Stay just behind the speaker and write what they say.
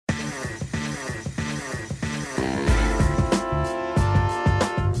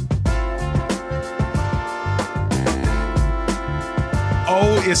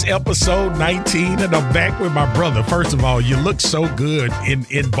It's episode 19, and I'm back with my brother. First of all, you look so good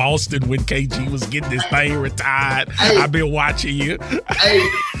in Boston when KG was getting this thing retired. Hey, I've been watching you. Hey,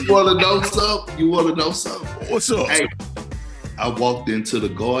 you want to know something? What's up? Hey, I walked into the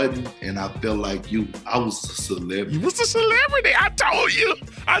Garden, and I felt like I was a celebrity. You was a celebrity. I told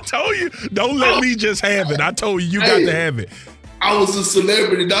you. Don't let me just have it. I told you got to have it. I was a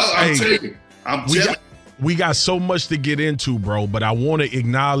celebrity, dog. I'm telling you. We got so much to get into, bro, but I want to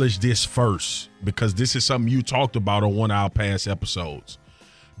acknowledge this first because this is something you talked about on one of our past episodes.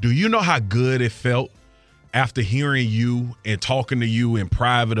 Do you know how good it felt after hearing you and talking to you in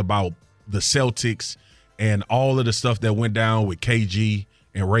private about the Celtics and all of the stuff that went down with KG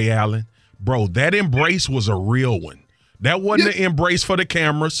and Ray Allen? Bro, that embrace was a real one. That wasn't an embrace for the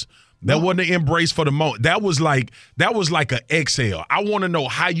cameras. That wasn't an embrace for the moment. That was like an exhale. I want to know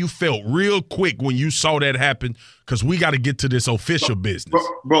how you felt real quick when you saw that happen, because we got to get to this official business.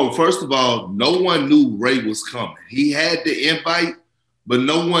 Bro, first of all, no one knew Ray was coming. He had the invite, but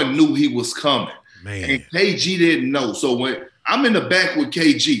no one knew he was coming. Man. And KG didn't know. So when I'm in the back with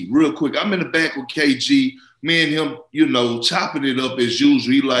KG, real quick, I'm in the back with KG, me and him, chopping it up as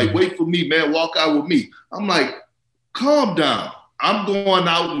usual. He like, wait for me, man, walk out with me. I'm like, calm down. I'm going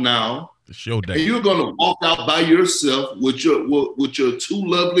out now, the show day. And you're going to walk out by yourself with your two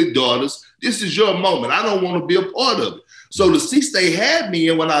lovely daughters. This is your moment. I don't want to be a part of it. So the seats they had me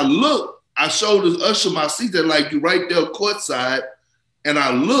in, when I looked, I showed the usher my seat. They're like, you right there courtside. And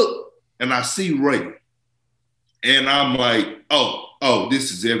I look and I see Ray. And I'm like, oh,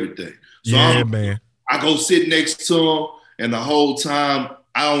 this is everything. So man. I go sit next to him, and the whole time,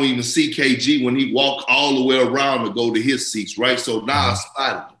 I don't even see KG when he walked all the way around to go to his seats, right? So now I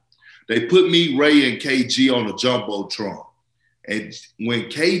spotted him. They put me, Ray, and KG on the Jumbotron. And when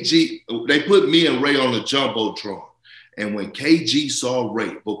they put me and Ray on the Jumbotron. And when KG saw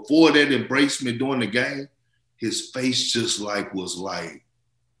Ray, before that embracement during the game, his face just was like,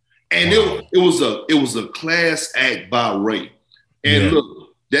 and it was a class act by Ray. And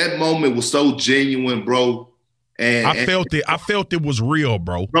look, that moment was so genuine, bro. And I felt it was real,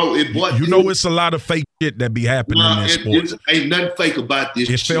 bro. Bro, it's a lot of fake shit that be happening in this sport. Ain't nothing fake about this.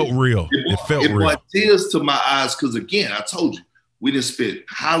 It felt real. It brought tears to my eyes because, again, I told you, we done spent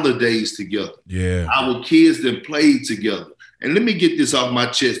holidays together. Yeah. Our kids done played together. And let me get this off my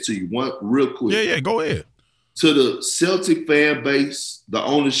chest to you real quick. Yeah, go ahead. To the Celtic fan base, the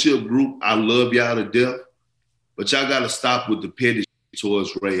ownership group, I love y'all to death, but y'all got to stop with the petty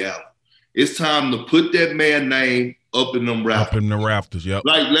towards Ray Allen. It's time to put that man's name up in them rafters. Up in the rafters, yep.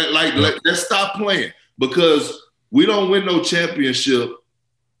 Let's stop playing, because we don't win no championship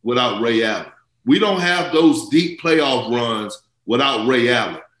without Ray Allen. We don't have those deep playoff runs without Ray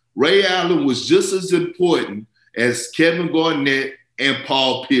Allen. Ray Allen was just as important as Kevin Garnett and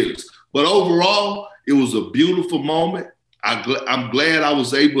Paul Pierce. But overall, it was a beautiful moment. I'm glad I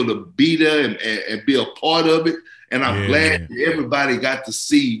was able to be there and be a part of it. And I'm glad that everybody got to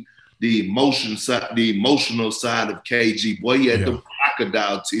see the emotional side of KG. Boy, he had the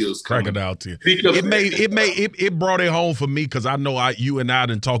crocodile tears coming. Crocodile tears. It brought it home for me, because I know you and I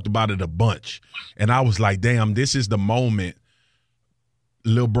done talked about it a bunch. And I was like, damn, this is the moment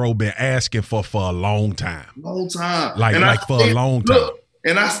Lil Bro been asking for a long time. Like for a long time. Look,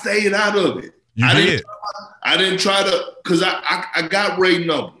 and I stayed out of it. I didn't try to, because I got Ray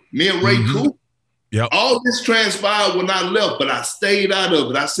number. Me and Ray cool. Yep. All this transpired when I left, but I stayed out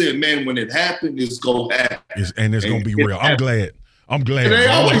of it. I said, man, when it happened, it's going to happen. It's going to be real. I'm glad. And they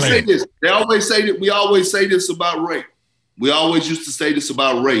always say this. They always say that. We always say this about Ray. We always used to say this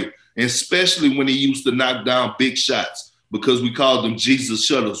about Ray, and especially when he used to knock down big shots, because we called him Jesus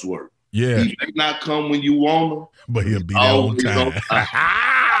Shuttlesworth. Yeah. He may not come when you want him, but he'll be there on time.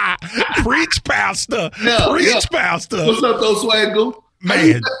 Preach, Pastor. Preach, Pastor. What's up, though, Swaggo?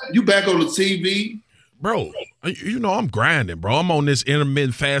 Man, you back on the TV? Bro, I'm grinding, bro. I'm on this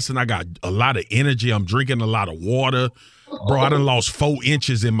intermittent fasting. I got a lot of energy. I'm drinking a lot of water. Bro, I done lost 4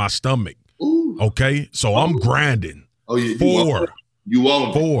 inches in my stomach. Ooh. Okay? So I'm grinding. Oh, yeah. 4. You own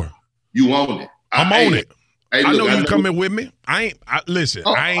it. 4. You own it. I'm on it. Hey, look, I know you coming with me. I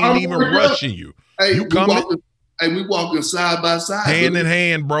ain't even rushing you. Hey, you coming? We walking side by side. Hand in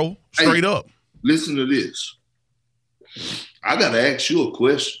hand, bro. Straight up. Listen to this. I got to ask you a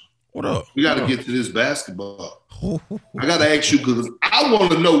question. What up? We got to get to this basketball. I got to ask you, because I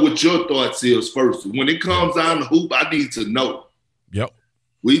want to know what your thoughts is first. When it comes down to hoop, I need to know. Yep.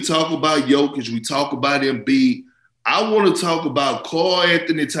 We talk about Jokic. We talk about Embiid. I want to talk about Karl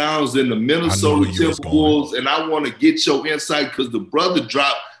Anthony Towns and the Minnesota Timberwolves, and I want to get your insight, because the brother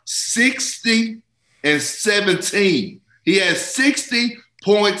dropped 60 and 17. He had 60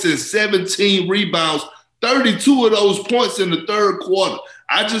 points and 17 rebounds, 32 of those points in the third quarter.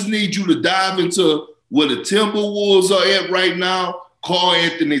 I just need you to dive into where the Timberwolves are at right now,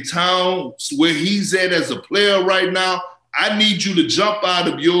 Karl-Anthony Towns, where he's at as a player right now. I need you to jump out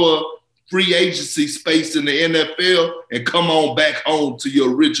of your free agency space in the NFL and come on back home to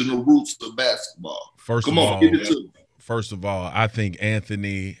your original roots of basketball. First of all, I think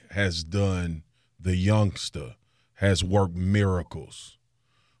Anthony has done, the youngster has worked miracles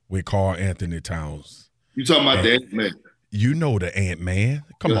with Karl-Anthony Towns. You talking about the Ant-Man? You know the Ant-Man.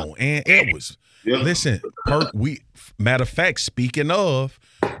 Come on, Ant Edwards. Yeah. Listen, matter of fact, speaking of,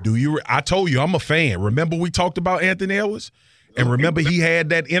 I told you I'm a fan. Remember we talked about Anthony Edwards? And remember he had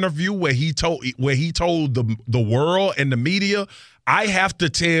that interview where he told the world and the media, I have to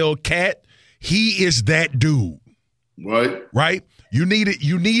tell Cat, he is that dude. Right? You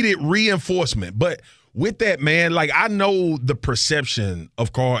needed reinforcement. But with that, man, like I know the perception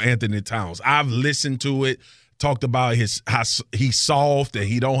of Karl-Anthony Towns. I've listened to it, talked about how he's soft and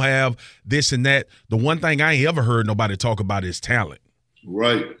he don't have this and that. The one thing I ain't ever heard nobody talk about is talent.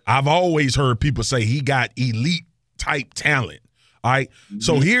 Right. I've always heard people say he got elite type talent. All right. Mm-hmm.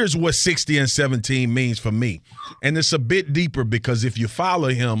 So here's what 60 and 17 means for me. And it's a bit deeper because if you follow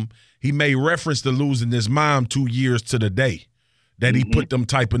him, he made reference to losing his mom 2 years to the day that he put them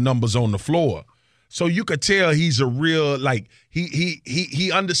type of numbers on the floor. So you could tell he's a real, like, he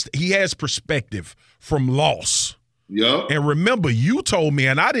has perspective from loss. Yeah. And remember, you told me,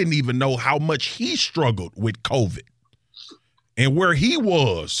 and I didn't even know how much he struggled with COVID and where he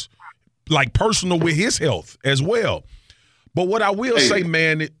was, like, personal with his health as well. But what I will say,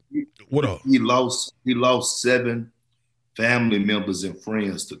 man, what up? He lost 7 family members and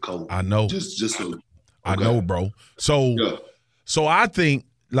friends to COVID. I know. I know, bro. So I think,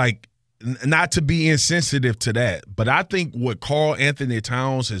 like, not to be insensitive to that, but I think what Karl-Anthony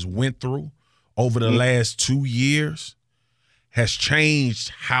Towns has went through over the last 2 years has changed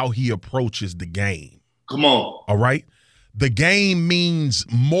how he approaches the game. Come on. All right? The game means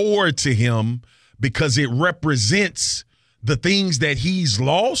more to him because it represents the things that he's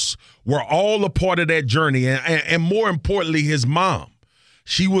lost were all a part of that journey. And more importantly, his mom.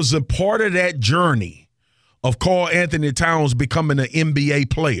 She was a part of that journey of Karl-Anthony Towns becoming an NBA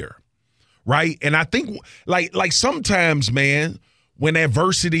player, right? And I think, like sometimes, man, when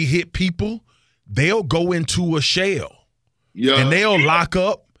adversity hit people, they'll go into a shell. Yeah. And they'll lock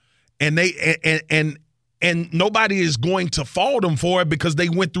up, and and nobody is going to fault them for it because they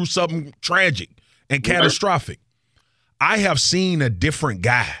went through something tragic and catastrophic. I have seen a different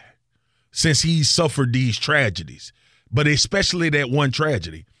guy since he suffered these tragedies, but especially that one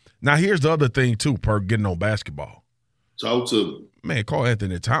tragedy. Now, here's the other thing, too, Perk, getting on basketball. Talk to me. Man,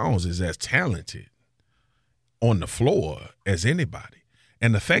 Karl-Anthony Towns is as talented on the floor as anybody.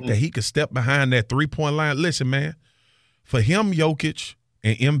 And the fact that he could step behind that three-point line, listen, man, for him, Jokic,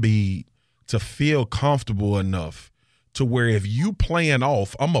 and Embiid to feel comfortable enough to where if you playing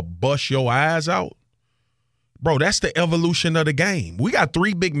off, I'm going to bust your eyes out. Bro, that's the evolution of the game. We got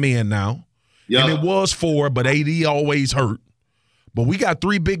 3 big men now, and it was 4, but AD always hurt. But we got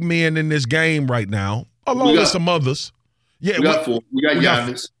 3 big men in this game right now, along with some others. Yeah, we got 4. We got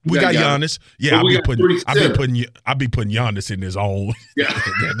Giannis. We got Giannis. Yeah, I'll be putting Giannis in his own. Yeah,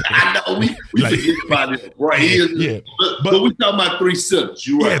 I know. We forget about it, right? Yeah, but we talking about 3 centers.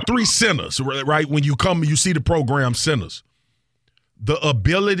 You right? Yeah, 3 centers, right? When you you see the program centers. The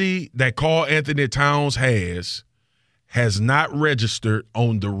ability that Karl-Anthony Towns has not registered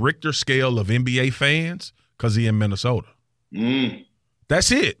on the Richter scale of NBA fans because he in Minnesota.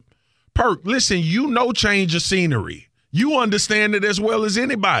 That's it. Perk, listen, you know change of scenery. You understand it as well as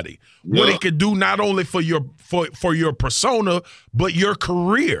anybody. What it could do not only for your persona, but your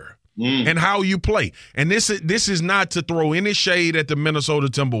career and how you play. And this is not to throw any shade at the Minnesota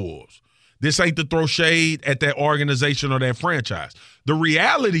Timberwolves. This ain't to throw shade at that organization or that franchise. The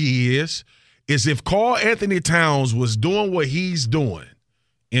reality is if Karl-Anthony Towns was doing what he's doing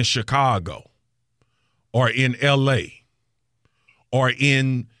in Chicago or in LA or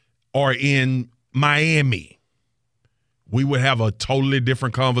in Miami, we would have a totally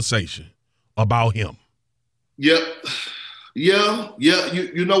different conversation about him. Yeah.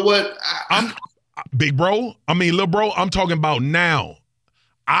 You know what? Little bro, I'm talking about now.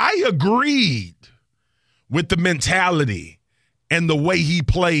 I agreed with the mentality and the way he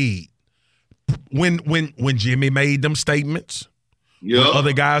played when Jimmy made them statements. When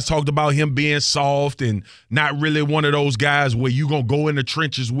other guys talked about him being soft and not really one of those guys where you going to go in the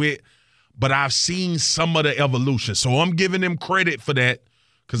trenches with. But I've seen some of the evolution. So I'm giving him credit for that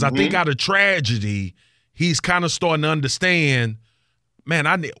because I think out of tragedy, he's kind of starting to understand man,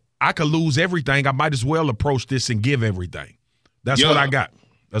 I could lose everything. I might as well approach this and give everything. That's what I got.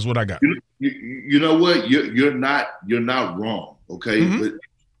 That's what I got. You know what? You're not wrong. Okay, but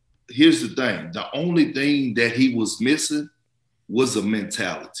here's the thing: the only thing that he was missing was a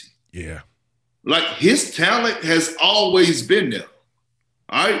mentality. Yeah, like his talent has always been there.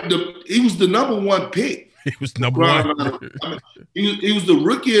 All right, he was the number one pick. He was number one. I mean, he was the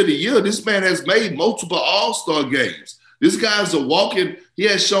rookie of the year. This man has made multiple All-Star games. This guy's a walking. He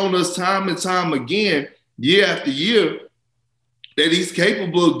has shown us time and time again, year after year, that he's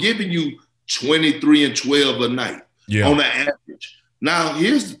capable of giving you 23 and 12 a night on the average. Now,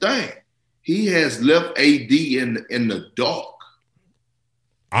 here's the thing. He has left AD in the dark.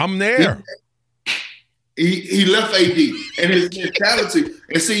 I'm there. He left AD and his mentality.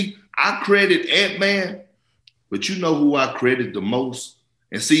 And see, I credit Ant-Man, but you know who I credit the most?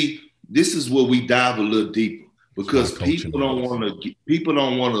 And see, this is where we dive a little deeper because people don't want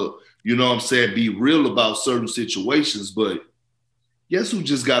to, you know what I'm saying, be real about certain situations. But guess who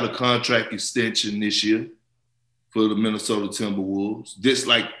just got a contract extension this year for the Minnesota Timberwolves? Just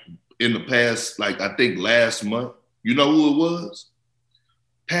like in the past, like I think last month. You know who it was?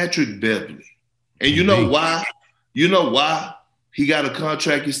 Patrick Beverley. And you know why? You know why he got a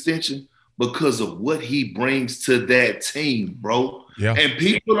contract extension? Because of what he brings to that team, bro. Yeah. And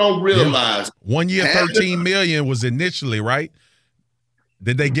people don't realize. 1 year, $13 million was initially, right?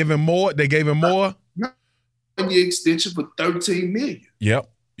 Did they give him more? They gave him more? 1 year extension for $13 million. Yep.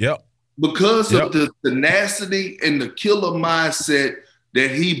 Because of the tenacity and the killer mindset that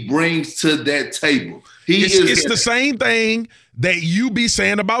he brings to that table. It's the same thing that you be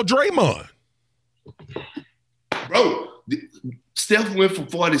saying about Draymond. Bro, Steph went for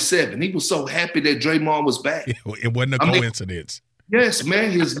 47. He was so happy that Draymond was back. It wasn't a coincidence. Yes,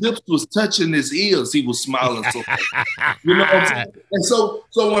 man. His lips was touching his ears. He was smiling so much. You know what I'm saying? And so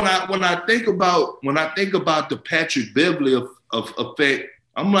when I think about the Patrick Beverley effect,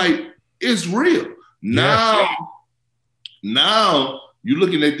 I'm like, it's real. Now you're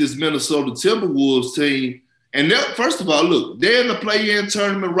looking at this Minnesota Timberwolves team, and first of all, look, they're in the play-in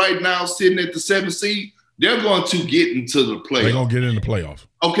tournament right now, sitting at the 7th seed. They're going to get into the playoffs. They're going to get in the playoffs.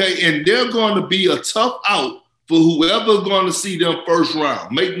 Okay, and they're going to be a tough out for whoever's going to see them first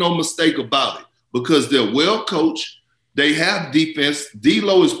round. Make no mistake about it, because they're well coached. They have defense.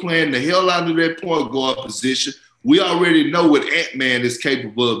 D'Lo is playing the hell out of their point guard position. We already know what Ant-Man is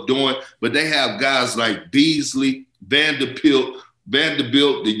capable of doing, but they have guys like Beasley, Vanderbilt,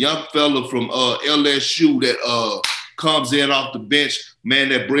 the young fella from LSU that comes in off the bench, man,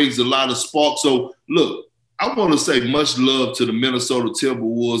 that brings a lot of spark. So, look, I want to say much love to the Minnesota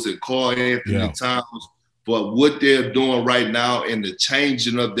Timberwolves and Karl-Anthony Towns for what they're doing right now and the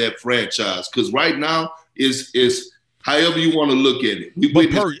changing of that franchise. Because right now is however you want to look at it.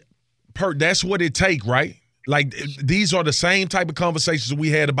 But Pert, that's what it take, right? Like, these are the same type of conversations we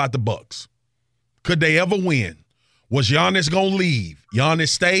had about the Bucks. Could they ever win? Was Giannis going to leave? Giannis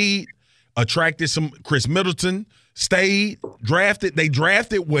stayed, attracted some Chris Middleton, stayed, drafted. They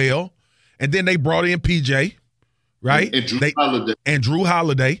drafted well, and then they brought in PJ, right? And Drew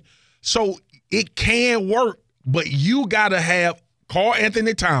Holiday. So it can work, but you got to have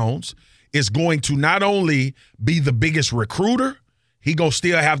Karl-Anthony Towns is going to not only be the biggest recruiter, he going to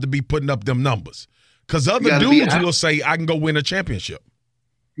still have to be putting up them numbers. Because other dudes will say, I can go win a championship.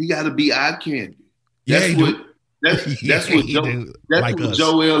 He got to be eye candy. That's what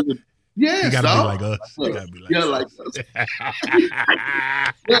Joel. Yes, he got to be like us. Like us.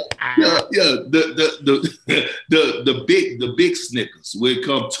 The big Snickers will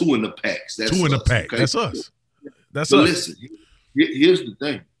come 2 in the packs. That's 2 in the pack. Okay? That's us. That's us. Listen, here's the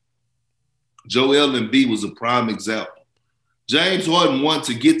thing. Joel Embiid was a prime example. James Harden wanted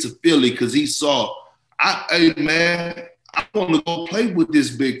to get to Philly because he saw, hey man, I want to go play with this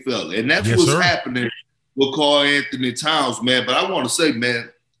big fella, and that's what's happening with Karl-Anthony Towns, man. But I want to say,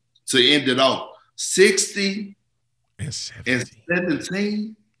 man, to end it off, 60 and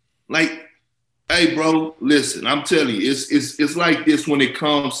 17. Like, hey, bro, listen, I'm telling you, it's like this when it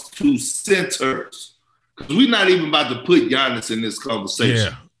comes to centers. Because we're not even about to put Giannis in this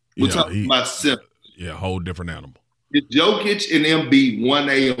conversation. We're talking about centers. Yeah, a whole different animal. It's Jokic and Embiid,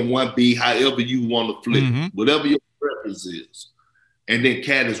 1A and 1B, however you want to flip, whatever your preference is. And then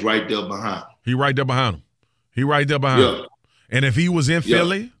Cat is right there behind him. He right there behind him. And if he was in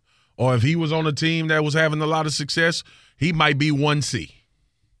Philly or if he was on a team that was having a lot of success, he might be 1C.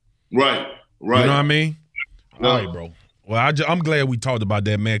 Right. You know what I mean? All right, bro. Well, I'm glad we talked about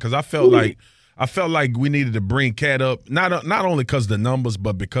that, man, because I felt like I felt like we needed to bring Cat up, not only because of the numbers,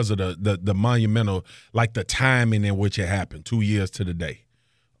 but because of the monumental, like the timing in which it happened, 2 years to the day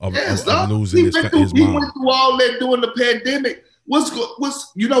of losing his mom. He went through all that during the pandemic. What's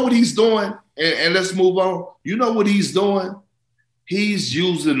you know what he's doing? And let's move on. You know what he's doing? He's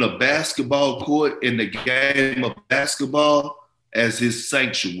using a basketball court in the game of basketball as his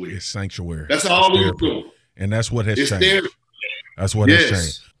sanctuary. His sanctuary. That's all he's doing. And that's what has changed. Therapy. That's what has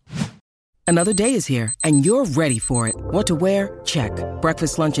changed. Another day is here, and you're ready for it. What to wear? Check.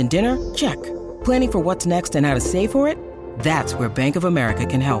 Breakfast, lunch, and dinner? Check. Planning for what's next and how to save for it? That's where Bank of America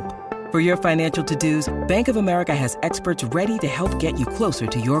can help. For your financial to-dos, Bank of America has experts ready to help get you closer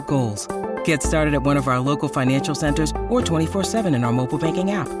to your goals. Get started at one of our local financial centers or 24/7 in our mobile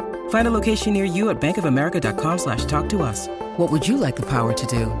banking app. Find a location near you at bankofamerica.com/talktous. What would you like the power to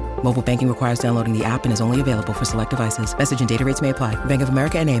do? Mobile banking requires downloading the app and is only available for select devices. Message and data rates may apply. Bank of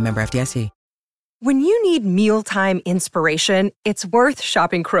America N.A., member FDIC. When you need mealtime inspiration, it's worth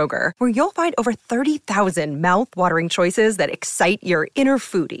shopping Kroger, where you'll find over 30,000 mouth-watering choices that excite your inner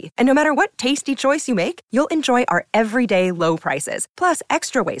foodie. And no matter what tasty choice you make, you'll enjoy our everyday low prices, plus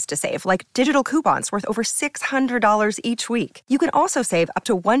extra ways to save, like digital coupons worth over $600 each week. You can also save up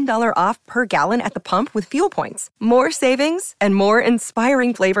to $1 off per gallon at the pump with fuel points. More savings and more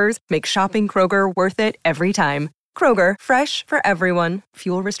inspiring flavors make shopping Kroger worth it every time. Kroger, fresh for everyone.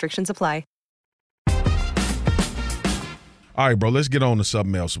 Fuel restrictions apply. All right, bro. Let's get on to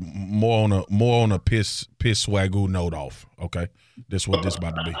something else. More on a piss swagoo note off. Okay, this what this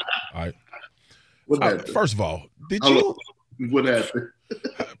about to be. All right. First of all, what happened,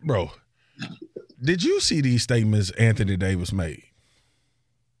 bro? Did you see these statements Anthony Davis made?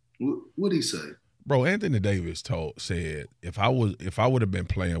 What did he say, bro? Anthony Davis said if I would have been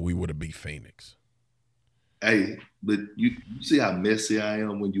playing, we would have beat Phoenix. Hey, but you see how messy I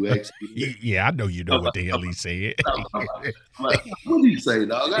am when you ask me? Yeah, I know you know what the hell he said. What did he say,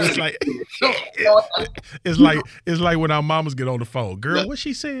 dog? It's like when our mamas get on the phone. Girl, what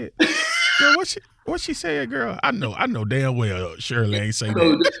she said? Girl, what she said, girl? I know damn well Shirley ain't say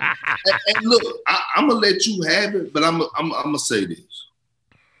that. And look, I'm gonna let you have it, but I'm gonna say this.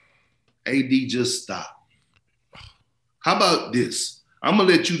 AD, just stop. How about this? I'm gonna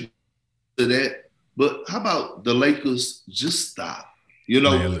let you do that. But how about the Lakers just stop? You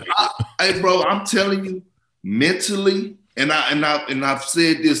know, hey, bro, I'm telling you, mentally, and I've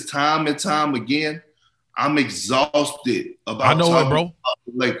said this time and time again, I'm exhausted about the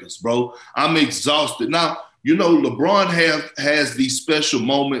Lakers, bro. I'm exhausted. Now, you know, LeBron has these special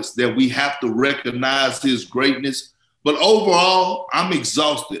moments that we have to recognize his greatness. But overall, I'm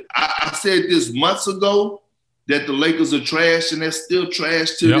exhausted. I said this months ago that the Lakers are trash, and they're still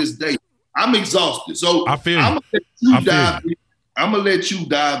trash to this day. I'm exhausted. So I'm gonna let you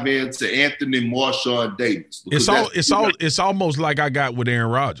dive into Anthony, Marshall, and Davis. It's almost like I got with Aaron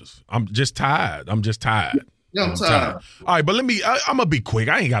Rodgers. I'm just tired. Yeah, I'm tired. All right, but I'm gonna be quick.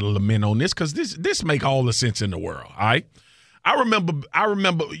 I ain't got to lament on this because this make all the sense in the world. All right. I remember,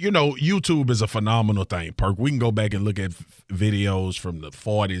 you know, YouTube is a phenomenal thing, Perk. We can go back and look at videos from the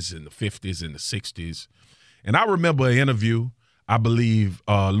 40s and the 50s and the 60s. And I remember an interview I believe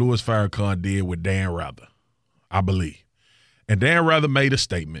Louis Farrakhan did with Dan Rather, I believe. And Dan Rather made a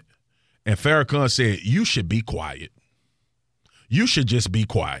statement, and Farrakhan said, you should be quiet. You should just be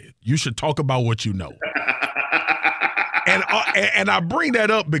quiet. You should talk about what you know. And I bring that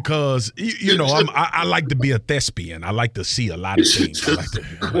up because, you know, I like to be a thespian. I like to see a lot of things. I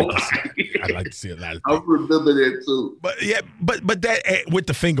like to see a lot of things. I remember that too. But yeah, but that with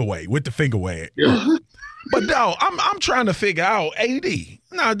the finger wave. Yeah. But dog, I'm trying to figure out AD.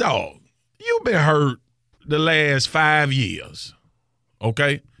 Now, dog, you've been hurt the last 5 years.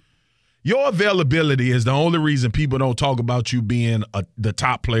 Okay? Your availability is the only reason people don't talk about you being the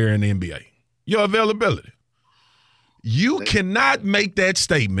top player in the NBA. Your availability. You cannot make that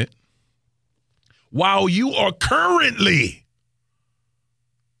statement while you are currently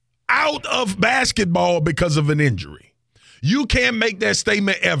out of basketball because of an injury. You can't make that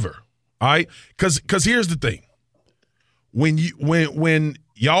statement ever. All right? Because here's the thing. When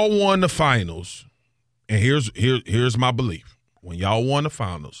y'all won the finals, and here's my belief. When y'all won the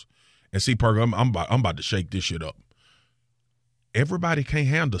finals, and see, Perk, I'm about to shake this shit up. Everybody can't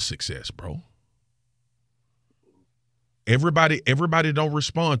handle success, bro. Everybody don't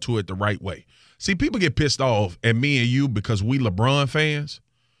respond to it the right way. See, people get pissed off at me and you because we LeBron fans,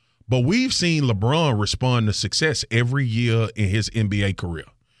 but we've seen LeBron respond to success every year in his NBA career.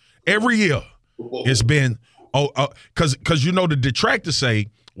 Every year it's been because you know the detractors say,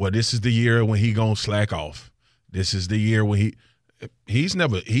 well, this is the year when he gonna slack off. This is the year when He's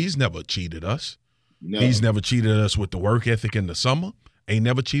never cheated us. No. He's never cheated us with the work ethic in the summer. Ain't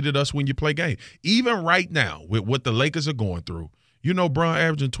never cheated us when you play games. Even right now, with what the Lakers are going through, Bron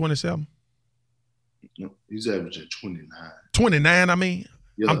averaging 27? No, he's averaging 29. 29, I mean?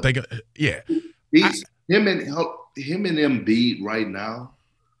 Yeah. I'm thinking, yeah. Him and Embiid right now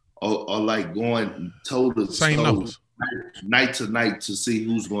are like going toe to Same toe, numbers. night to night to see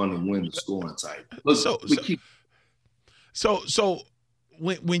who's going to win the scoring type. Look, So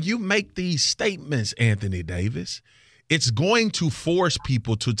when you make these statements, Anthony Davis, it's going to force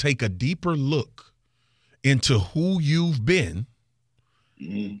people to take a deeper look into who you've been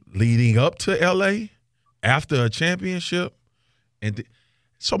leading up to LA after a championship. And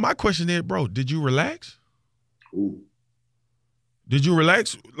so my question is, bro, did you relax? Ooh. Did you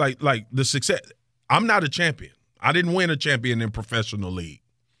relax? Like the success. I'm not a champion. I didn't win a champion in professional league.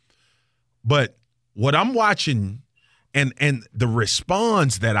 But what I'm watching and the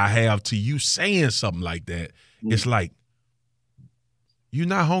response that I have to you saying something like that, it's like, you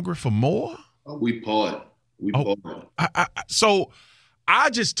not hungry for more? We part. So I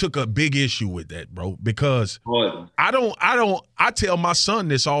just took a big issue with that, bro, because I tell my son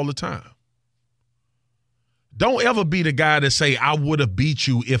this all the time. Don't ever be the guy to say, I would have beat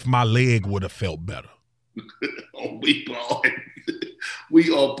you if my leg would have felt better. We part. We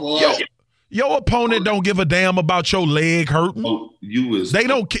are part. Your opponent don't give a damn about your leg hurting. They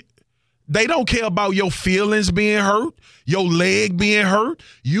don't care about your feelings being hurt, your leg being hurt,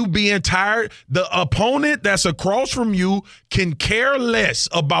 you being tired. The opponent that's across from you can care less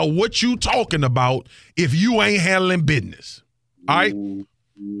about what you talking about if you ain't handling business. All right?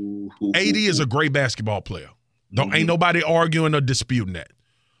 AD is a great basketball player. Ain't nobody arguing or disputing that.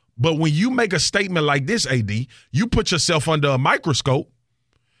 But when you make a statement like this, AD, you put yourself under a microscope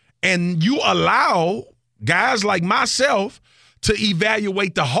and you allow guys like myself to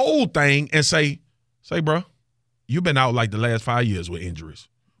evaluate the whole thing and say, bro, you've been out like the last 5 years with injuries.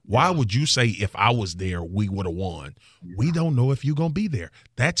 Why would you say if I was there, we would have won? We don't know if you're going to be there.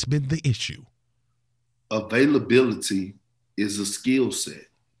 That's been the issue. Availability is a skill set.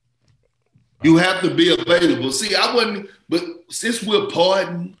 You have to be available. See, I wasn't, but since we're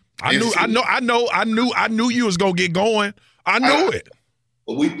parting, I knew you was gonna get going. I knew it.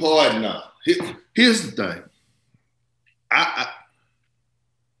 But we pardon now. Here's the thing.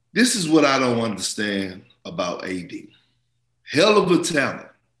 This is what I don't understand about AD. Hell of a talent.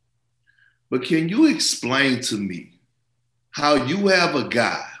 But can you explain to me how you have a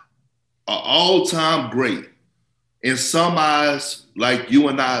guy, an all-time great, in some eyes, like you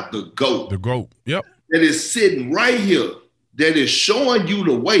and I, the GOAT. The GOAT, yep. That is sitting right here, that is showing you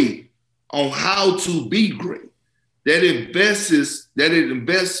the way on how to be great. That invested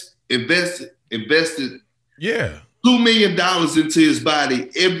 $2 million into his body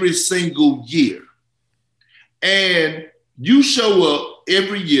every single year. And you show up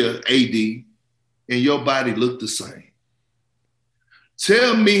every year, AD, and your body look the same.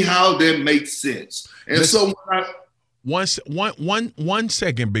 Tell me how that makes sense. And so one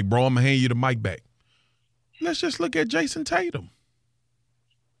second, big bro, I'm gonna hand you the mic back. Let's just look at Jason Tatum.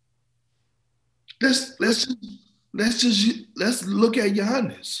 Let's look at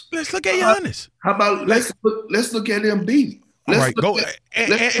Giannis. Let's look at Giannis. How about let's look at Embiid. All right, go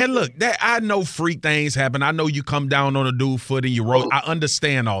and look. That I know freak things happen. I know you come down on a dude foot and you roll. I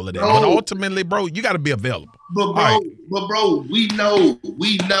understand all of that, but ultimately, bro, you got to be available. But bro, we know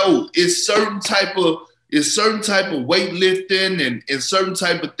it's certain type of weightlifting and certain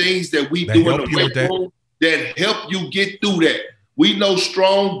type of things that we do in the weight room that help you get through that. We know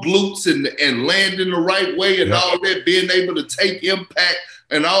strong glutes and landing the right way and all that, being able to take impact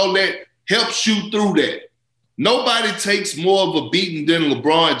and all that helps you through that. Nobody takes more of a beating than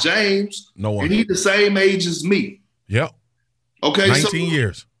LeBron James. No one. And he's the same age as me. Yep. Okay. 19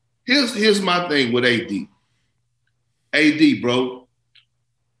 years. Here's my thing with AD. AD, bro,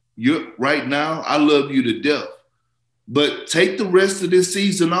 you're right now, I love you to death. But take the rest of this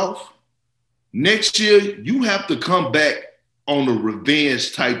season off. Next year, you have to come back on a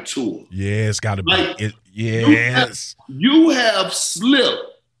revenge type tour. Yeah, it's got to be. Like, yes. You have slipped.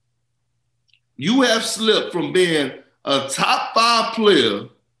 You have slipped from being a top 5 player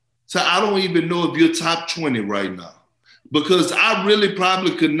to I don't even know if you're top 20 right now. Because I really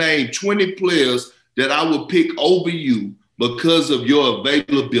probably could name 20 players that I would pick over you because of your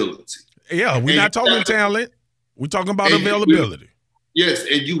availability. Yeah, we're not talking talent. We're talking about availability. Yes,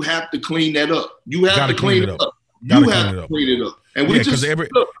 and you have to clean that up. You have to clean it up. You have to clean it up. And we just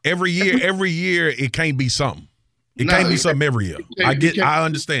every year it can't be something. It can't be something every year. I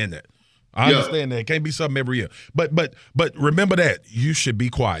understand that. I understand that. It can't be something every year. But remember that. You should be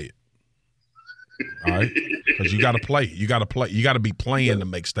quiet. All right? Because you got to play. You got to play. You got to be playing to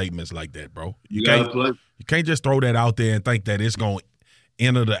make statements like that, bro. You got to play. You can't just throw that out there and think that it's going to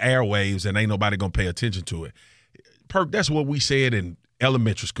enter the airwaves and ain't nobody going to pay attention to it. Perk, that's what we said in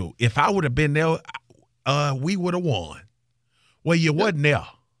elementary school. If I would have been there, we would have won. Well, you wasn't there.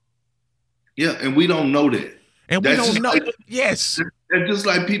 Yeah, and we don't know that. And we don't know. Yes. And just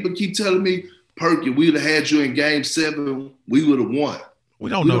like people keep telling me, Perk, if we'd have had you in Game 7, we would have won. We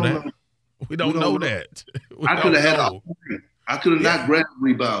don't know that. We don't know that. I could have had I could have not grabbed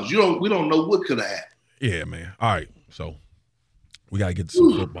rebounds. We don't know what could have happened. Yeah, man. All right. So we got to get to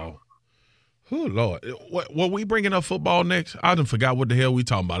some football. Oh, Lord. What we bringing up football next? I done forgot what the hell we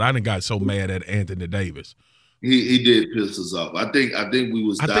talking about. I done got so mad at Anthony Davis. He did piss us off. I think we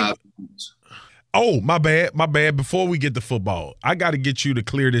was diving. Oh, my bad. My bad. Before we get to football, I got to get you to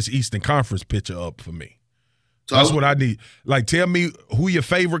clear this Eastern Conference picture up for me. That's what I need. Like, tell me who your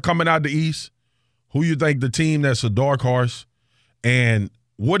favorite coming out the East, who you think the team that's a dark horse, and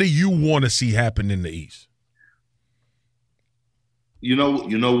what do you want to see happen in the East? You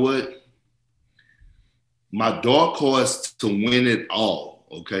know what? My dark horse to win it all,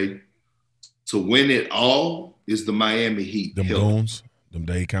 okay? To win it all is the Miami Heat. Them Goons? Them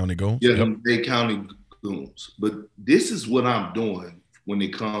Dade County Goons? Yeah, them Dade County Goons. But this is what I'm doing when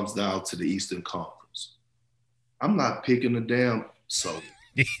it comes down to the Eastern Conference. I'm not picking a damn soul.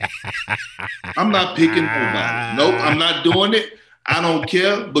 I'm not picking nobody. Nope, I'm not doing it. I don't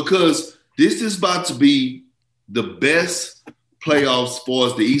care because this is about to be the best playoffs for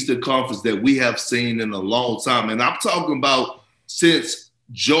us, the Eastern Conference that we have seen in a long time. And I'm talking about since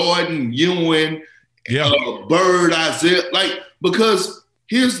Jordan, Ewing, Bird, Isaiah. Because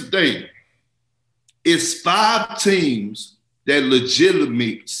here's the thing. It's 5 teams that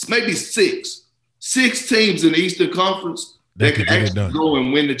legitimately, maybe 6 teams in the Eastern Conference that can actually go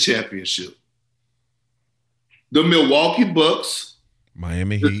and win the championship. The Milwaukee Bucks,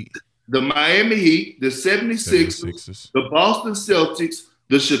 Miami Heat, the Miami Heat, the 76ers, the Boston Celtics,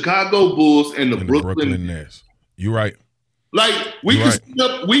 the Chicago Bulls, and the Brooklyn Nets. You're right. Like me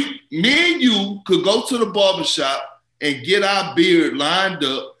and you could go to the barbershop and get our beard lined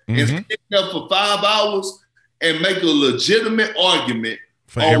up and sit there for 5 hours and make a legitimate argument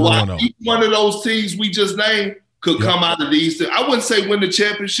on why each one of those teams we just named could come out of the Eastern. I wouldn't say win the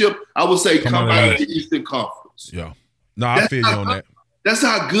championship. I would say come out of the Eastern Conference. Yeah. No, I feel you on that. That's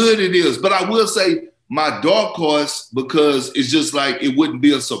how good it is. But I will say my dark horse, because it's just like it wouldn't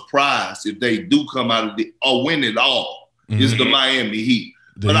be a surprise if they do come out of the or win it all, is the Miami Heat.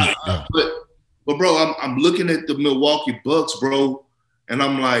 But bro, I'm looking at the Milwaukee Bucks, bro, and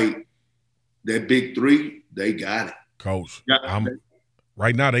I'm like, that big 3, they got it. Coach,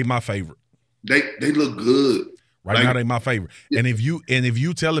 right now they my favorite. They look good. Right now they my favorite. And if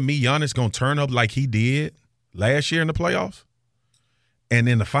you telling me Giannis gonna turn up like he did last year in the playoffs and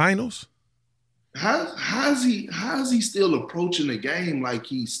in the finals, how is he still approaching the game like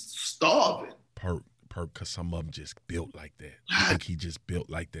he's starving? Perk, because some of them just built like that. I think he just built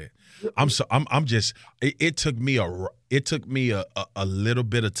like that. It took me a little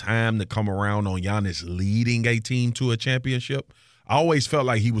bit of time to come around on Giannis leading a team to a championship. I always felt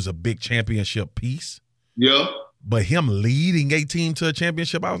like he was a big championship piece. Yeah. But him leading a team to a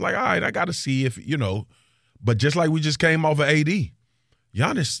championship, I was like, all right, I got to see if, But just like we just came off of AD,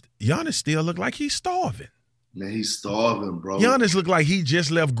 Giannis still look like he's starving. Man, he's starving, bro. Giannis looked like he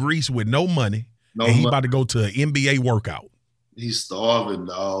just left Greece with no money, he about to go to an NBA workout. He's starving,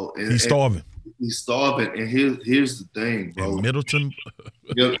 dog. He's starving. He's starving. And here's the thing, bro. And Middleton.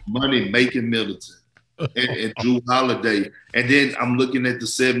 Money making Middleton. And Drew Holiday. And then I'm looking at the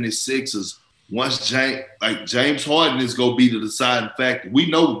 76ers. Once James Harden is going to be the deciding factor.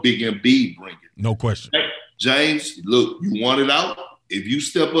 We know Big Embiid bring it. No question. James, look, you want it out? If you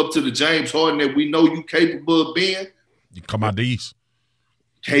step up to the James Harden that we know you capable of being, you come out the East.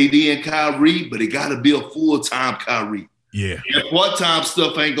 KD and Kyrie, but it got to be a full-time Kyrie. Yeah. And part-time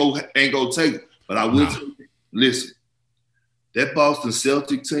stuff ain't gonna take it. But I will tell you, listen, that Boston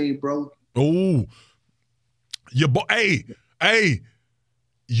Celtic team, bro. Oh, your boy. Hey,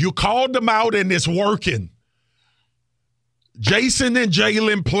 you called them out and it's working. Jason and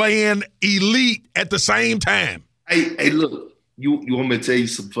Jalen playing elite at the same time. Hey, look. You want me to tell you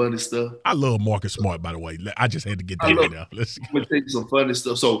some funny stuff? I love Marcus Smart, by the way. I just had to get that right now. I'm going to tell you some funny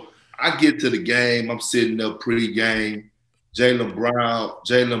stuff. So I get to the game. I'm sitting there pre-game. Jaylen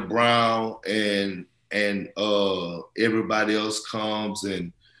Brown and everybody else comes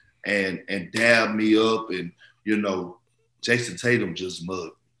and dab me up. And, Jason Tatum just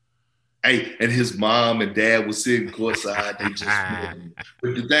mugged. Hey, and his mom and dad was sitting courtside. They just,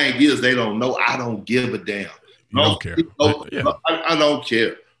 but the thing is, they don't know. I don't give a damn. You don't care. I don't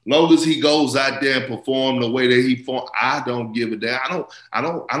care. Long as he goes out there and perform the way that he performed, I don't give a damn. I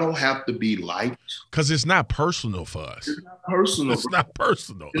don't have to be liked. Because it's not personal for us. It's not personal. It's not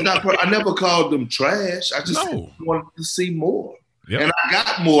personal. I never called them trash. I just wanted to see more. Yep. And I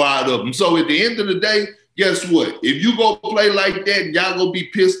got more out of them. So at the end of the day, guess what? If you go play like that and y'all gonna be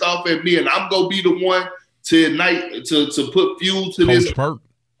pissed off at me and I'm gonna be the one to ignite, to put fuel to this. Coach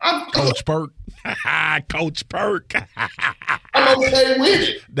Perk. Coach Perk. I'm okay with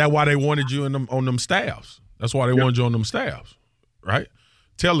it. That's why they wanted you on them staffs. That's why they wanted you on them staffs, right?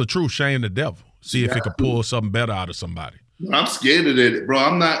 Tell the truth, shame the devil. See if it could pull something better out of somebody. I'm scared of that, bro.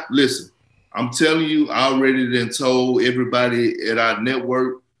 I'm not. Listen, I'm telling you, I already done told everybody at our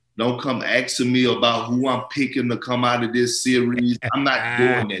network, don't come asking me about who I'm picking to come out of this series. I'm not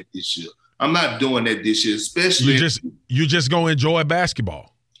doing that this year. I'm not doing that this year, especially. You just gonna enjoy basketball.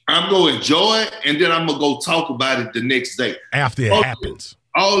 I'm going to enjoy it, and then I'm going to go talk about it the next day. After it happens.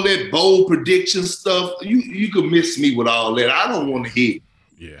 All that bold prediction stuff, you can miss me with all that. I don't want to hear.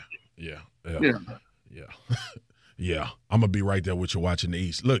 Yeah. Yeah. I'm going to be right there with you watching the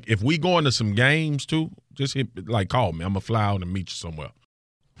East. Look, if we go into some games too, just call me. I'm going to fly out and meet you somewhere.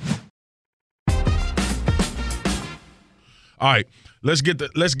 All right. Let's get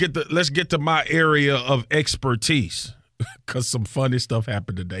to my area of expertise. Because some funny stuff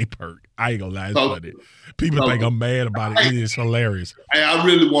happened today, Perk. I ain't gonna lie, it's funny. People think I'm mad about it. It is hilarious. Hey, I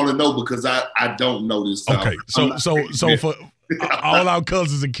really want to know because I don't know this stuff. Okay, so for all our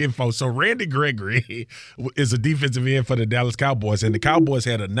cousins and kinfolk, so Randy Gregory is a defensive end for the Dallas Cowboys, and the Cowboys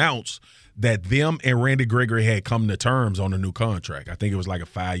had announced that them and Randy Gregory had come to terms on a new contract. I think it was like a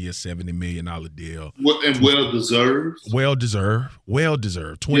 5-year, $70 million deal. And well-deserved. Well-deserved.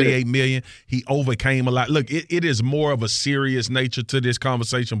 $28 million. He overcame a lot. Look, it is more of a serious nature to this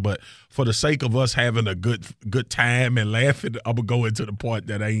conversation, but for the sake of us having a good time and laughing, I'm going to go into the part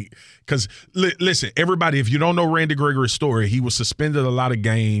that ain't – because, listen, everybody, if you don't know Randy Gregory's story, he was suspended a lot of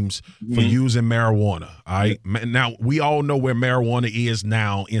games for using marijuana, all right? Now, we all know where marijuana is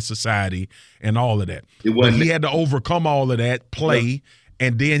now in society and all of that. But he had to overcome all of that, play,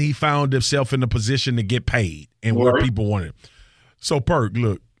 and then he found himself in a position to get paid and where people wanted. So, Perk,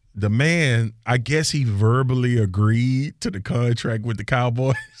 look, the man, I guess he verbally agreed to the contract with the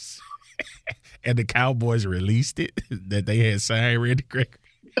Cowboys, and the Cowboys released it, that they had signed Randy Gregory.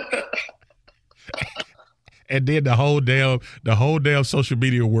 And then the whole damn social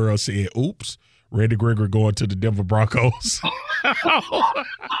media world said, oops, Randy Gregory going to the Denver Broncos.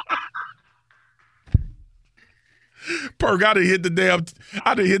 Perk, I done hit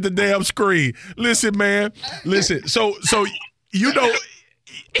the damn screen. Listen, man. Listen. So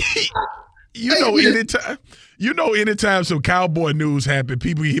anytime some Cowboy news happen,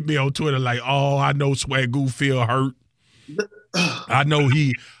 people hit me on Twitter like, oh, I know Swagoo feel hurt. I know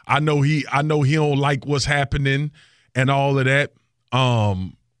he don't like what's happening and all of that.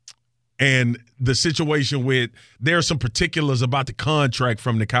 And the situation with there's some particulars about the contract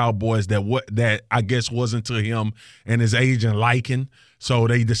from the Cowboys that I guess wasn't to him and his agent liking. So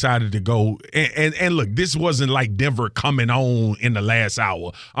they decided to go and look, this wasn't like Denver coming on in the last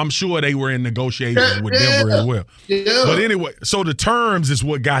hour. I'm sure they were in negotiations with Denver as well. Yeah. But anyway, so the terms is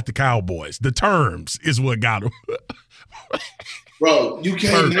what got the Cowboys. The terms is what got them. Bro, you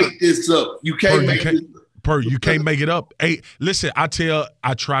can't make this up. You can't make this up. You can't make it up. Hey, listen, I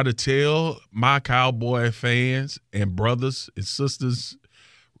try to tell my Cowboy fans and brothers and sisters,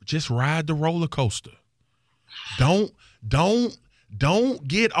 just ride the roller coaster. Don't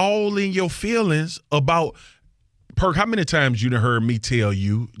get all in your feelings about Perk. How many times you done heard me tell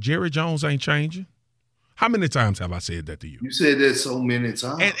you Jerry Jones ain't changing? How many times have I said that to you? You said that so many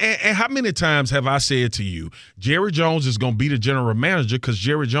times. And how many times have I said to you, Jerry Jones is going to be the general manager because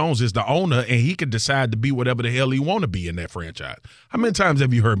Jerry Jones is the owner and he can decide to be whatever the hell he want to be in that franchise? How many times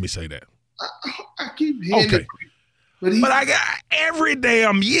have you heard me say that? I keep hearing it. But I got every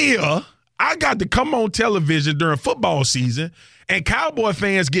damn year, I got to come on television during football season and Cowboy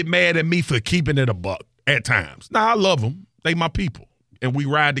fans get mad at me for keeping it a buck at times. Now, I love them. They my people. And we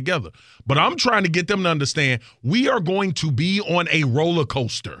ride together. But I'm trying to get them to understand we are going to be on a roller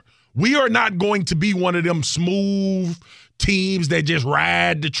coaster. We are not going to be one of them smooth teams that just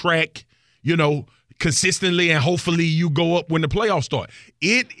ride the track, consistently and hopefully you go up when the playoffs start.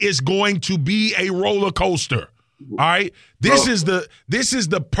 It is going to be a roller coaster. All right? This is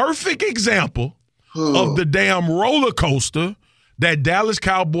the perfect example of the damn roller coaster that Dallas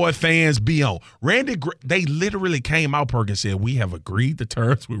Cowboy fans be on. They literally came out, Perk, and said, we have agreed to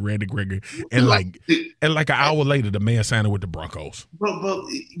terms with Randy Gregory. And like an hour later, the man signed with the Broncos. Bro,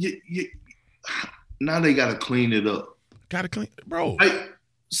 now they got to clean it up. Got to clean it, bro.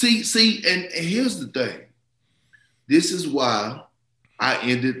 See, and here's the thing. This is why I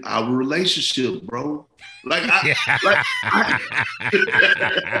ended our relationship, bro. It's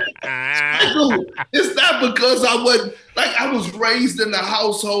not because I was raised in the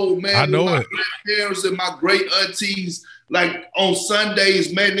household, man. I know with my it. grandparents and my great aunties. Like on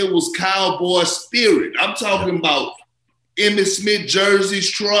Sundays, man, it was Cowboy spirit. I'm talking about Emmitt Smith jerseys,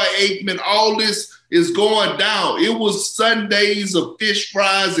 Troy Aikman, all this is going down. It was Sundays of fish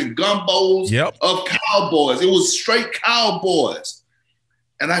fries and gumbos of Cowboys. It was straight Cowboys.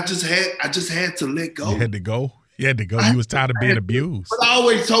 And I just had to let go. You had to go? You had to go. You was tired of being abused. But I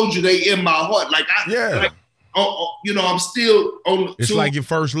always told you they in my heart. I'm still on. It's like your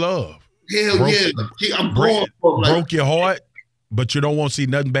first love. Hell yeah. I'm going for broke your heart, but you don't want to see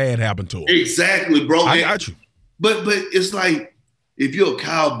nothing bad happen to him. Exactly, bro. I got you. But it's like, if you're a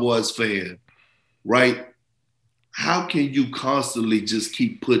Cowboys fan, right? How can you constantly just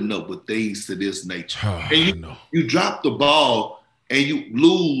keep putting up with things to this nature? And you drop the ball and you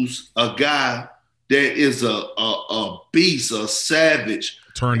lose a guy that is a beast, a savage.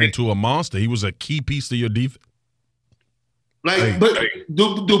 Turned into a monster. He was a key piece to your defense.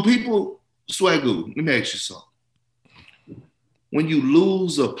 Do people, Swagoo, let me ask you something. When you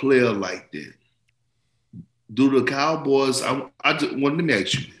lose a player like that, do the Cowboys, let me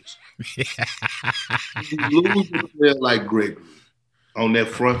ask you this. You lose a player like Gregory on that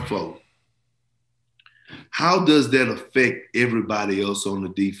front four, how does that affect everybody else on the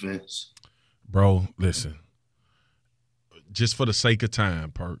defense? Bro, listen. Just for the sake of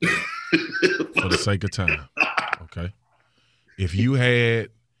time, Perk. For the sake of time, okay? If you had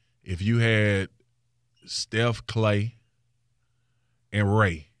Steph, Clay, and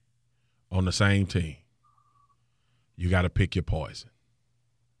Ray on the same team, you got to pick your poison,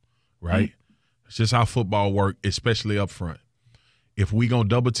 right? Mm-hmm. It's just how football works, especially up front. If we going to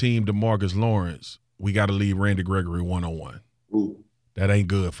double team DeMarcus Lawrence, we got to leave Randy Gregory one-on-one. Ooh. That ain't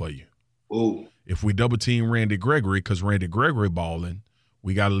good for you. Ooh. If we double team Randy Gregory, because Randy Gregory balling,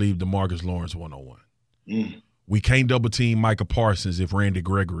 we got to leave DeMarcus Lawrence one-on-one. Mm. We can't double team Micah Parsons if Randy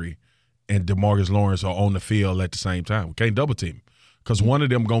Gregory and DeMarcus Lawrence are on the field at the same time. We can't double team because one of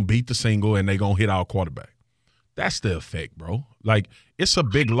them going to beat the single and they going to hit our quarterback. That's the effect, bro. Like, it's a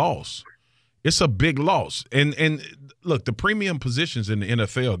big loss. It's a big loss. And look, the premium positions in the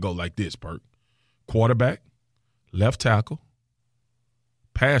NFL go like this, Perk. Quarterback, left tackle,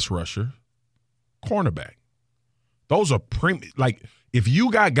 pass rusher, cornerback. Those are like, if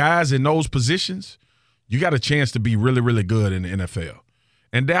you got guys in those positions, you got a chance to be really, really good in the NFL.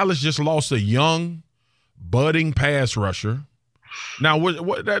 And Dallas just lost a young, budding pass rusher. Now,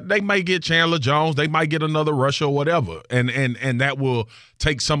 they might get Chandler Jones. They might get another rusher or whatever, and that will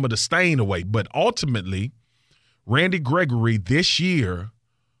take some of the stain away. But ultimately, Randy Gregory this year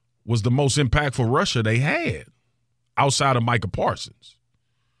was the most impactful rusher they had outside of Micah Parsons.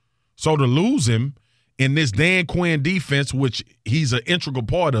 So to lose him in this Dan Quinn defense, which he's an integral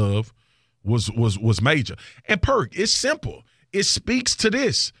part of, was major. And Perk, it's simple. It speaks to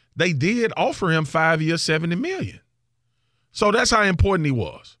this. They did offer him 5 years, $70 million. So that's how important he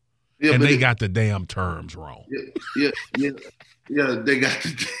was. Yeah, and they got the damn terms wrong. Yeah, they got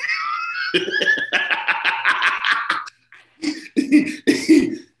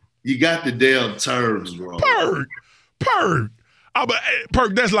you got the damn terms wrong. Perk.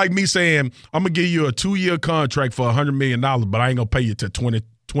 Perk, that's like me saying, I'm going to give you a 2-year contract for $100 million, but I ain't going to pay you till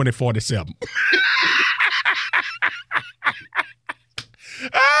 2047.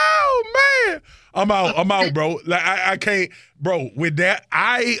 Oh, man. I'm out, bro. Like I can't, bro. With that,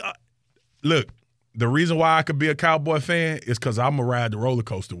 look. The reason why I could be a Cowboy fan is because I'm gonna ride the roller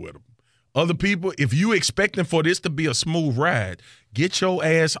coaster with them. Other people, if you expecting for this to be a smooth ride, get your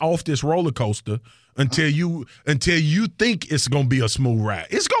ass off this roller coaster until you think it's gonna be a smooth ride.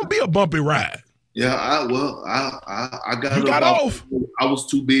 It's gonna be a bumpy ride. Yeah, I got. You got off. I was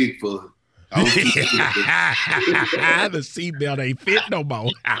too big for it. The seatbelt ain't fit no more.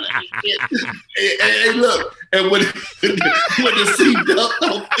 Hey, look, and when the seatbelt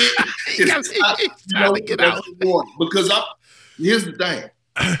don't fit, it's get out. Because here's the thing,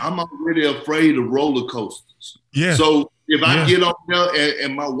 I'm already afraid of roller coasters. Yeah. So if I get on there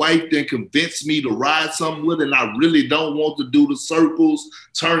and my wife then convinced me to ride something with it, and I really don't want to do the circles,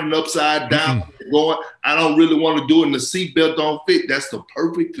 turning upside down, going, I don't really want to do it, and the seatbelt don't fit. That's the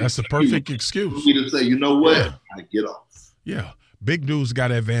perfect excuse for me to say, you know what? I get off. Yeah. Big dudes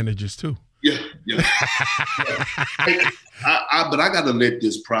got advantages too. Yeah. But I got to let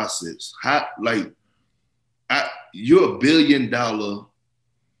this process. You're $1 billion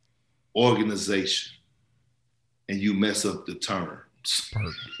organization, and you mess up the terms.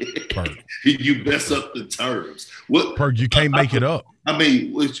 Perk. You mess up the terms. What? Perk, you can't make it up. I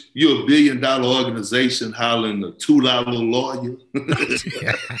mean, you're $1 billion organization hollering a $2 lawyer.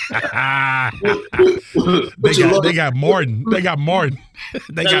 They got Martin. They got Martin.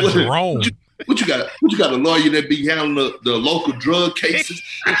 They got Jerome. What you got? What you got? A lawyer that be handling the local drug cases?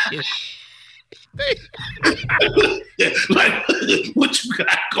 Like, what you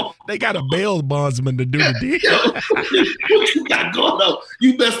got going? They got a bail bondsman to do the deal. What you got going on?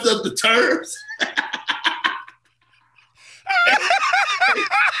 You messed up the terms.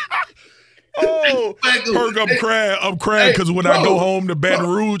 Oh, Perk, I'm crying because when I go home to Baton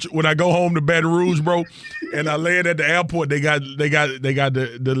Rouge, bro, and I land at the airport, they got the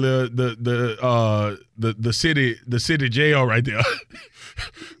city jail right there.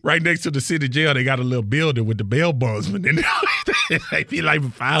 Right next to the city jail, they got a little building with the bail bondsman in there. They be like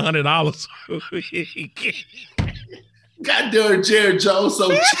 $500. Goddamn Jerry Jones so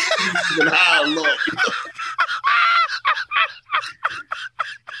cheap and high and low.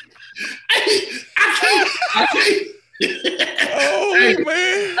 I can't. Oh, hey,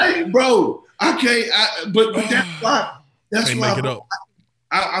 man. Hey, bro, I can't. But that's why. That's why. Make it up.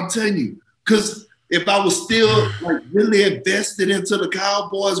 I'm telling you, because if I was still like really invested into the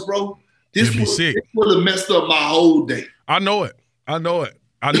Cowboys, bro, this would have messed up my whole day. I know it.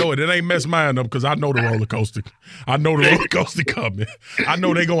 It ain't messed mine up because I know the roller coaster. I know the roller coaster coming. I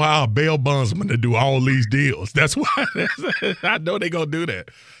know they gonna hire a bail bondsman to do all these deals. That's why. I know they gonna do that.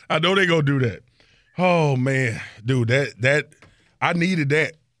 Oh man, dude, that I needed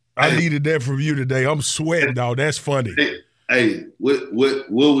that. I needed that from you today. I'm sweating, dog. That's funny. Hey, what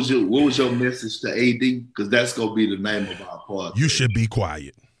was your message to AD? Because that's gonna be the name of our podcast. You should be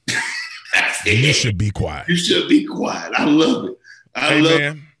quiet. You should be quiet. You should be quiet. I love it.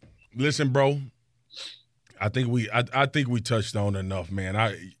 Man, listen, bro. I think we touched on enough, man.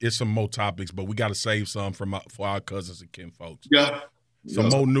 It's some more topics, but we got to save some for our cousins and kin folks. Yeah. Some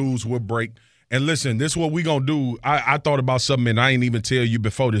more news will break. And listen, this is what we gonna do. I thought about something and I ain't even tell you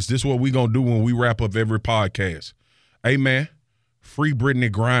before this. This is what we gonna do when we wrap up every podcast. Hey man, free Brittany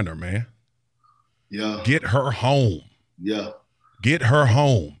Griner, man. Yeah. Get her home. Yeah. Get her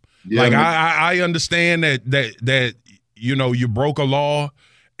home. Yeah, like I understand that you know you broke a law,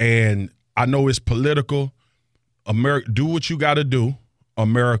 and I know it's political. America, do what you got to do.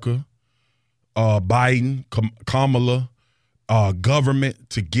 America, Biden, Kamala, government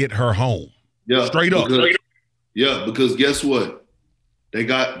to get her home. Yeah, straight up. Yeah, because guess what? They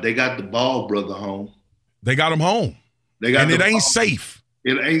got the Ball brother home. They got him home. And it ain't safe.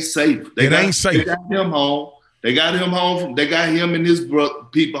 It ain't safe. It ain't safe. They got him home. They got him home. They got him and his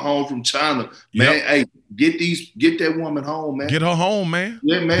people home from China. Man, hey, get that woman home, man. Get her home, man.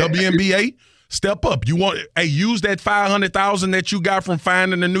 Yeah, man. WNBA, step up. Use that $500,000 that you got from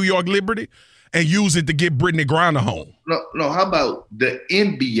finding the New York Liberty and use it to get Brittany Griner home. No. How about the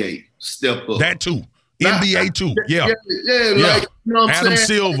NBA step up? That too. NBA too. Yeah. Like, you know what I'm Adam saying?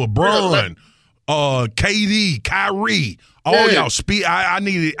 Silver, Bron, KD, Kyrie, all y'all speak. I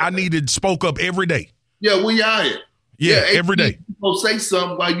needed spoke up every day. Yeah, we out here. Yeah, every day. Go say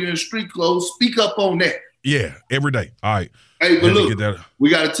something while you're in street clothes. Speak up on that. Yeah, every day. All right. Hey, but look,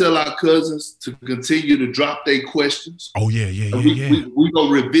 we got to tell our cousins to continue to drop their questions. Oh yeah. We gonna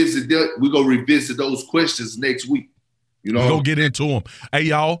revisit that. We gonna revisit those questions next week. You know, we gonna get into them. Hey,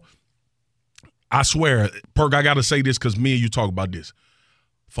 y'all. I swear, Perk, I gotta say this because me and you talk about this.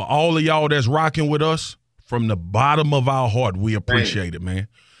 For all of y'all that's rocking with us, from the bottom of our heart, we appreciate it, man.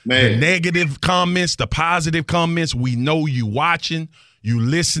 The negative comments, the positive comments, we know you watching, you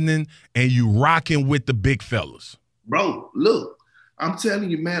listening, and you rocking with the big fellas. Bro, look, I'm telling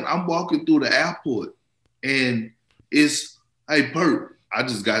you, man, I'm walking through the airport and it's, hey, Perk, I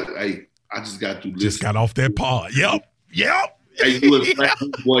just got through listening. Just got off that pod. Yep. Hey,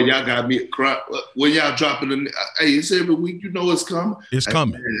 boy, y'all got me cry. When y'all dropping it's every week, you know it's coming. It's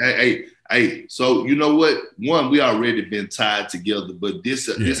coming. Hey, so you know what? One, we already been tied together, but this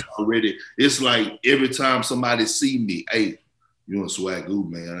already, it's like every time somebody see me, hey, you in Swagoo,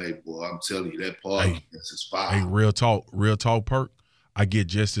 man. Hey, boy, I'm telling you, that podcast is fire. Hey, real talk, Perk. I get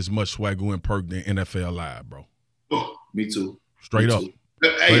just as much Swagoo and Perk than NFL Live, bro. Oh, me too. Straight up.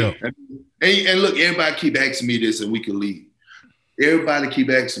 Hey, and look, everybody keep asking me this and we can leave. Everybody keep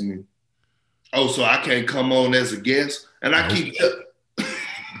asking me, oh, so I can't come on as a guest? And I keep,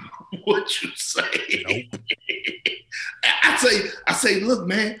 what you say? Nope. I I say, look,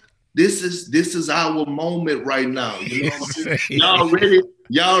 man, this is our moment right now. You know what I'm saying?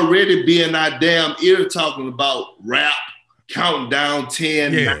 Y'all already be in our damn ear talking about rap, counting down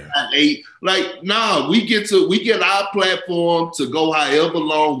 10, 9, 8. Like, nah, we get our platform to go however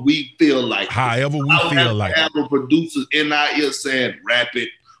long we feel like. However we feel like. Have a producers in our ear saying, wrap it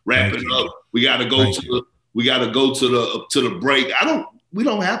up. We gotta go to the break. We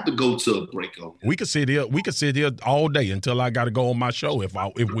don't have to go to a break on that. We could sit here all day until I got to go on my show if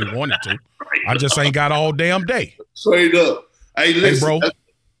we wanted to. I just ain't got all damn day. Straight up. Hey, listen, bro.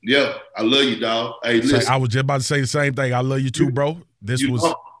 Yeah, I love you, dog. Hey, listen. I was just about to say the same thing. I love you too, bro.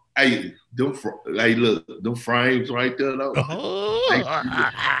 Hey, look, them frames right there, though.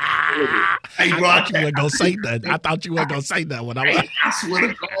 Hey, bro, I thought you weren't gonna say that. I thought you weren't gonna say that when I swear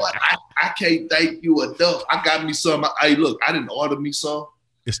to God, I can't thank you enough. I got me some. Hey, look, I didn't order me some.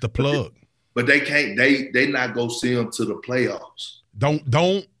 It's the plug. But they can't. They not go see them to the playoffs.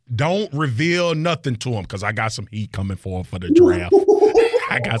 Don't reveal nothing to them because I got some heat coming for the draft.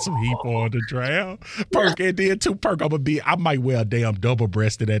 I got some heat for the draft. Perk, and then too, Perk, I might wear a damn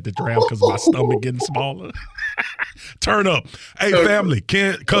double-breasted at the draft because my stomach getting smaller. Turn up. Hey, family,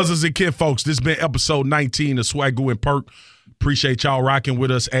 cousins and kin folks, this has been episode 19 of Swagoo and Perk. Appreciate y'all rocking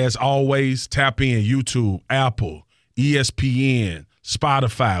with us as always. Tap in YouTube, Apple, ESPN,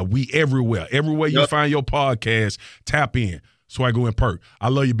 Spotify. We everywhere. Everywhere you find your podcast, tap in. Swagoo and Perk. I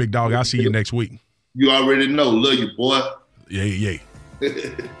love you, big dog. I'll see you next week. You already know. Love you, boy. Yeah.